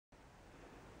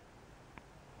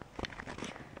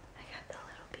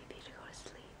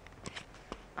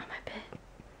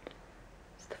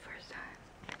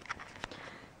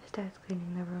dad's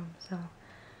cleaning the room, so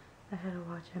I had to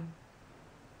watch him.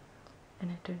 And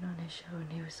I turned on his show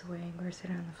and he was swaying. We were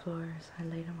sitting on the floor, so I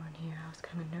laid him on here. I was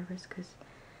kind of nervous because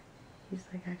he's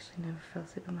like actually never fell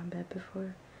asleep in my bed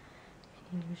before.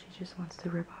 And he usually just wants to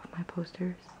rip off my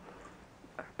posters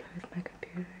or play with my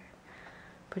computer.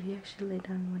 But he actually laid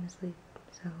down and went to sleep,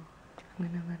 so I'm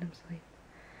gonna let him sleep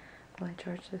while I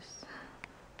charge this.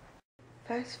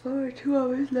 Fast forward 2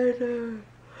 hours later.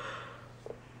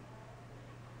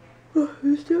 Oh,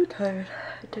 I'm still tired.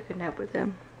 I took a nap with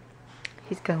him.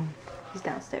 He's gone. He's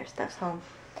downstairs. Steph's home.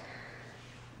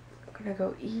 I'm gonna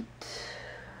go eat.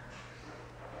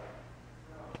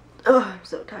 Oh, I'm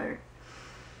so tired.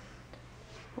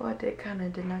 Well, I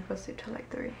did not go sleep till like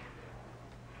 3.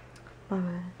 My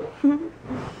bad.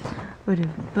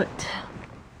 Whatever. But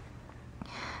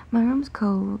my room's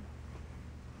cold.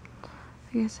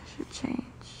 I guess I should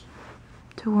change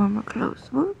to warmer clothes.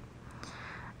 Whoop.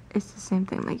 It's the same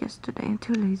thing like yesterday. I'm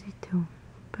too lazy to.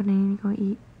 But I need to go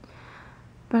eat.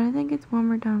 But I think it's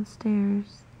warmer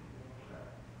downstairs.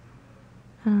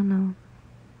 I don't know.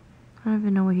 I don't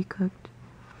even know what he cooked.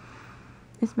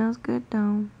 It smells good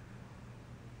though.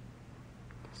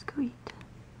 Let's go eat.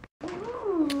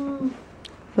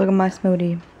 Look at my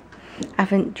smoothie. I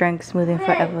haven't drank smoothie in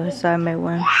forever, so I made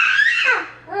one.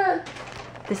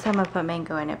 This time I put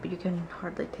mango in it, but you can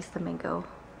hardly taste the mango.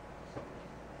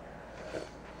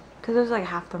 Because there's like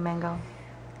half the mango.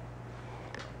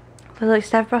 But look,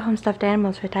 Steph brought home stuffed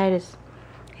animals for Titus.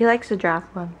 He likes the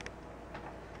giraffe one.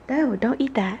 No, don't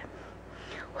eat that.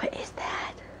 What is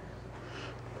that?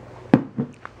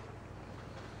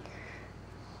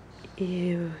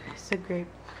 Ew, it's a grape.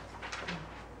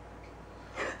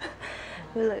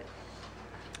 But look.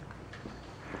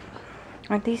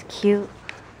 Aren't these cute?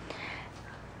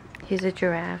 He's a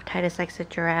giraffe. Titus likes a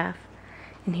giraffe.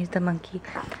 And he's the monkey.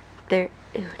 Ew,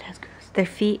 that's gross. Their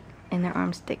feet and their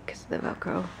arms stick because of the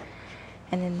Velcro.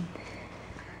 And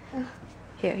then,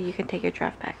 here, you can take your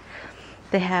giraffe back.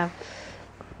 They have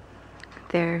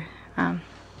their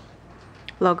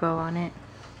logo on it.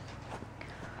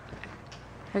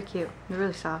 They're cute. They're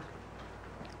really soft.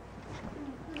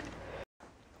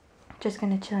 Just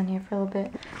gonna chill in here for a little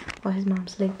bit while his mom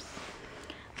sleeps.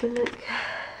 But look,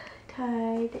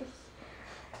 Titus.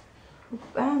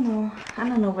 I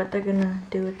don't know what they're gonna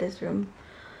do with this room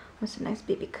once the next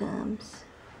baby comes.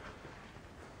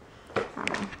 I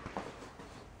don't know.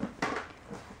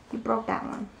 You broke that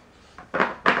one.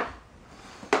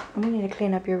 We need to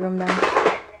clean up your room though.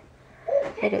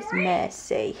 It is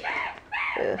messy.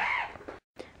 Ugh.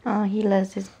 Oh, he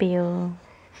loves his bill.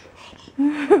 I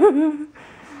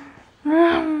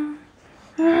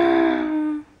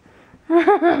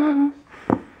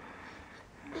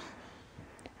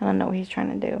don't know what he's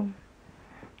trying to do.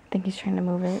 I think he's trying to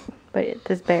move it, but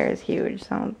this bear is huge,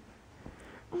 so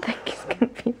I think he's gonna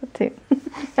be able to.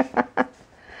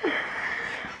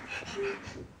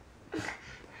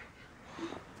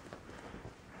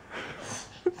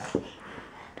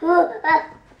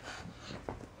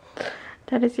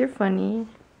 That is, you're funny.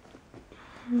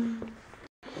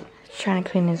 He's trying to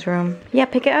clean his room. Yeah,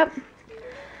 pick it up.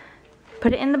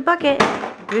 Put it in the bucket.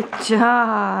 Good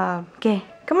job. Okay,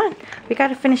 come on. We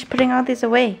gotta finish putting all these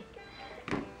away.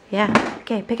 Yeah.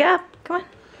 Okay, pick it up. Come on.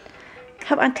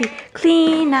 Help Auntie.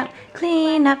 Clean up.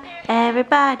 Clean up.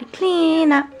 Everybody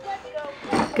clean up.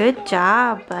 Good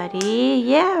job, buddy.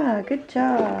 Yeah, good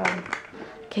job.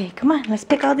 Okay, come on. Let's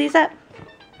pick all these up.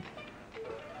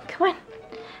 Come on.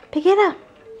 Pick it up.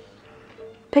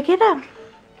 Pick it up.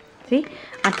 See?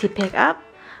 Auntie pick up.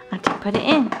 Auntie put it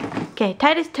in. Okay,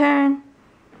 Titus' turn.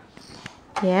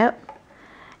 Yep.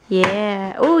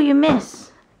 Yeah. Oh, you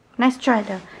miss. Nice try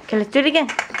though. Okay, let's do it again.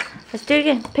 Let's do it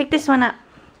again. Pick this one up.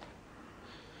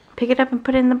 Pick it up and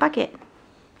put it in the bucket.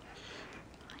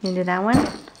 You do that one?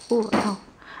 Ooh, oh.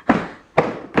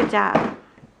 Good job.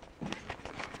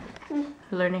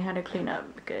 Learning how to clean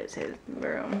up because his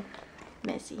room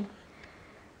messy.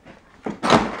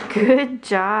 Good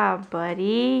job,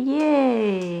 buddy.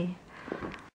 Yay.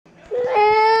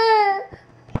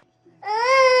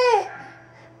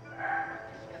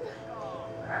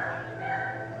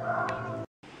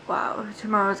 Wow,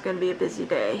 tomorrow's gonna be a busy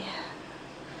day.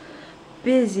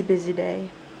 Busy day.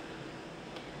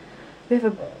 We have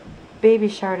a baby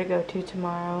shower to go to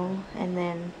tomorrow, and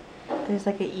then there's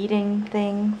like a eating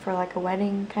thing for like a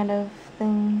wedding kind of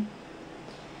thing.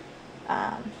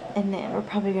 And then we're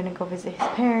probably gonna go visit his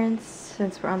parents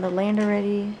since we're on the land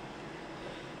already.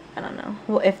 I don't know.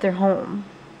 Well, if they're home.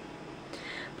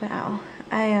 But ow.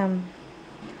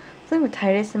 Something with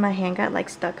Titus and my hand got like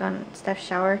stuck on Steph's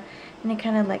shower, and it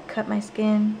kind of like cut my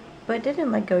skin. But it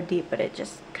didn't like go deep, but it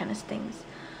just kind of stings.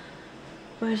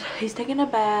 But he's taking a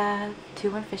bath.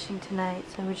 Two went fishing tonight,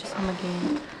 so we're just home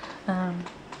again.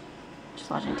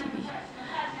 Just watching TV.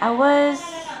 I was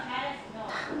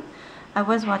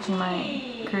watching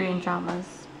my Korean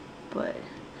dramas, but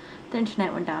the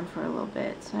internet went down for a little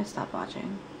bit, so I stopped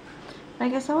watching. But I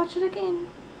guess I'll watch it again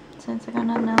since I got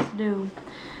nothing else to do.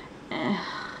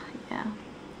 Yeah,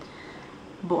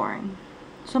 boring.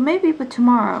 So maybe, but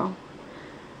tomorrow.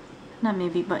 Not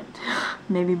maybe, but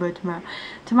maybe, but tomorrow.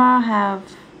 Tomorrow I'll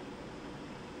have.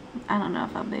 I don't know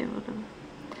if I'll be able to.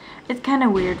 It's kind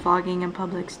of weird vlogging in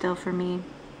public still for me.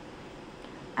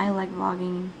 I like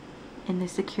vlogging in the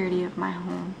security of my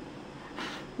home.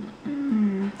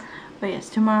 But yes,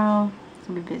 tomorrow it's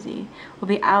gonna be busy. We'll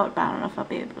be out, but I don't know if I'll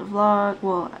be able to vlog.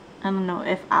 Well, I don't know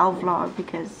if I'll vlog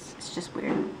because it's just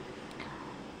weird.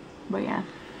 But yeah.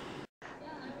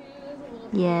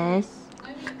 Yes.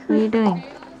 What are you doing?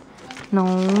 No.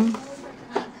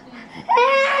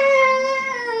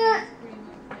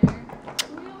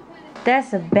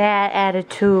 That's a bad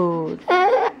attitude.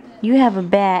 You have a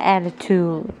bad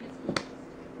attitude.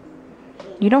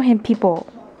 You don't hit people.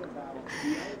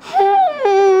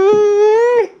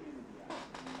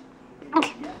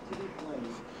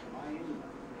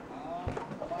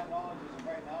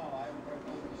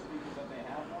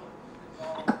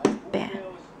 Bad.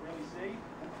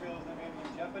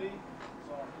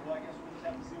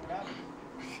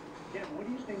 What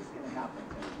do you think is going to happen?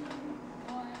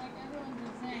 Well, like everyone's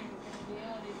been saying, it's going to be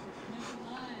all these transmission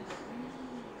lines.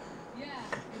 Yeah,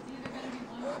 it's either going to be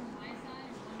one from my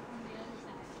side or one from the other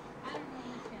side. I don't know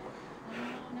which yet. I'm a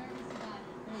little nervous about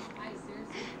it. I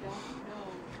seriously don't know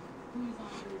who's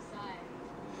on whose side.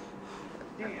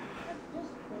 Dan, at this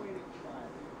point in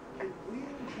time, if we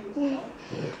didn't take help,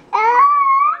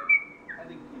 I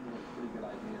think people have pretty good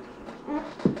ideas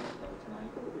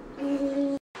tonight.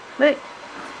 Look.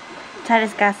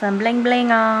 Titus got some bling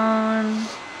bling on.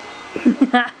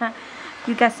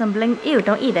 You got some bling. Ew,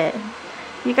 don't eat it.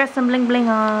 You got some bling bling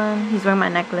on. He's wearing my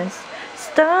necklace.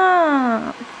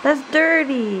 Stop. That's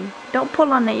dirty. Don't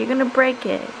pull on it. You're gonna break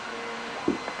it.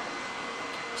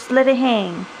 Just let it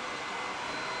hang.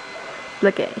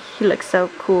 Look at. He looks so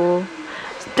cool.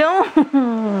 Stop.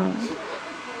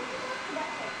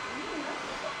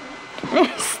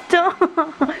 Stop.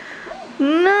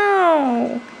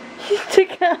 No. You took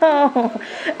it off.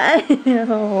 I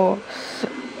know.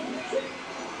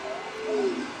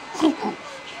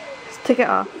 Just take it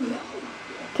off.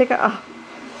 Take it off.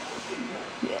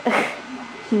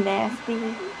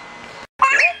 Nasty.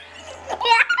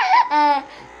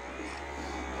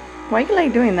 Why are you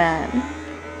like doing that?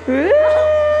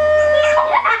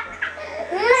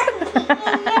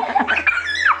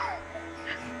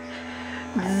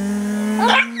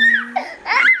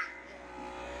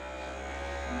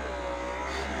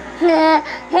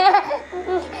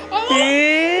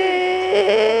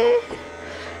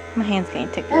 My hand's getting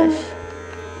ticklish.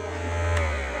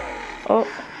 Oh,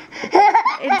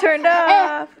 it turned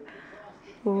off.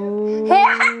 Ooh.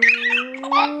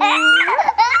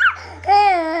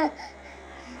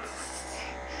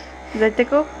 Does that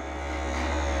tickle?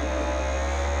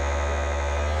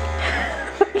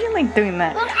 Why are you like doing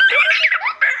that?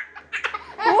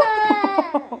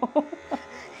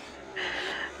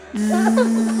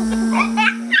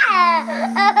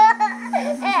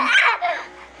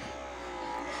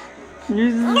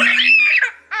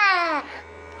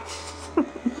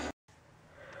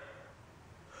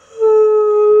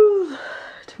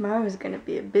 Tomorrow is gonna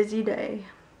be a busy day.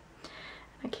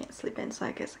 I can't sleep in, so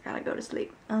I guess I gotta go to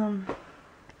sleep. Cause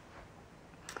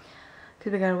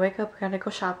we gotta wake up, we gotta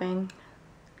go shopping,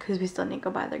 cause we still need to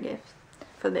go buy their gifts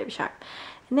for the baby shower.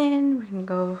 And then we're gonna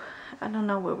go, I don't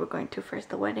know where we're going to first,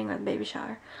 the wedding or the baby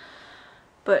shower.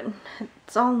 But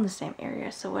it's all in the same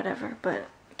area, so whatever. But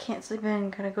I can't sleep in,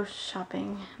 gotta go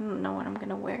shopping. I don't know what I'm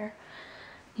gonna wear.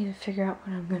 Need to figure out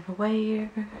what I'm gonna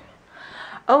wear.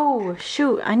 Oh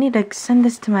shoot, I need to send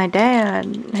this to my dad.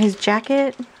 His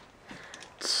jacket.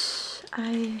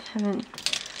 I haven't.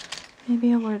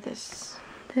 Maybe I'll wear this.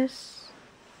 This.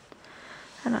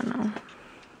 I don't know.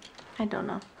 I don't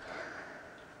know.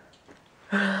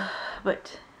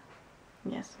 But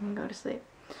yes, I'm gonna go to sleep.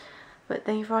 But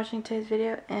thank you for watching today's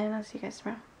video, and I'll see you guys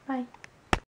tomorrow. Bye.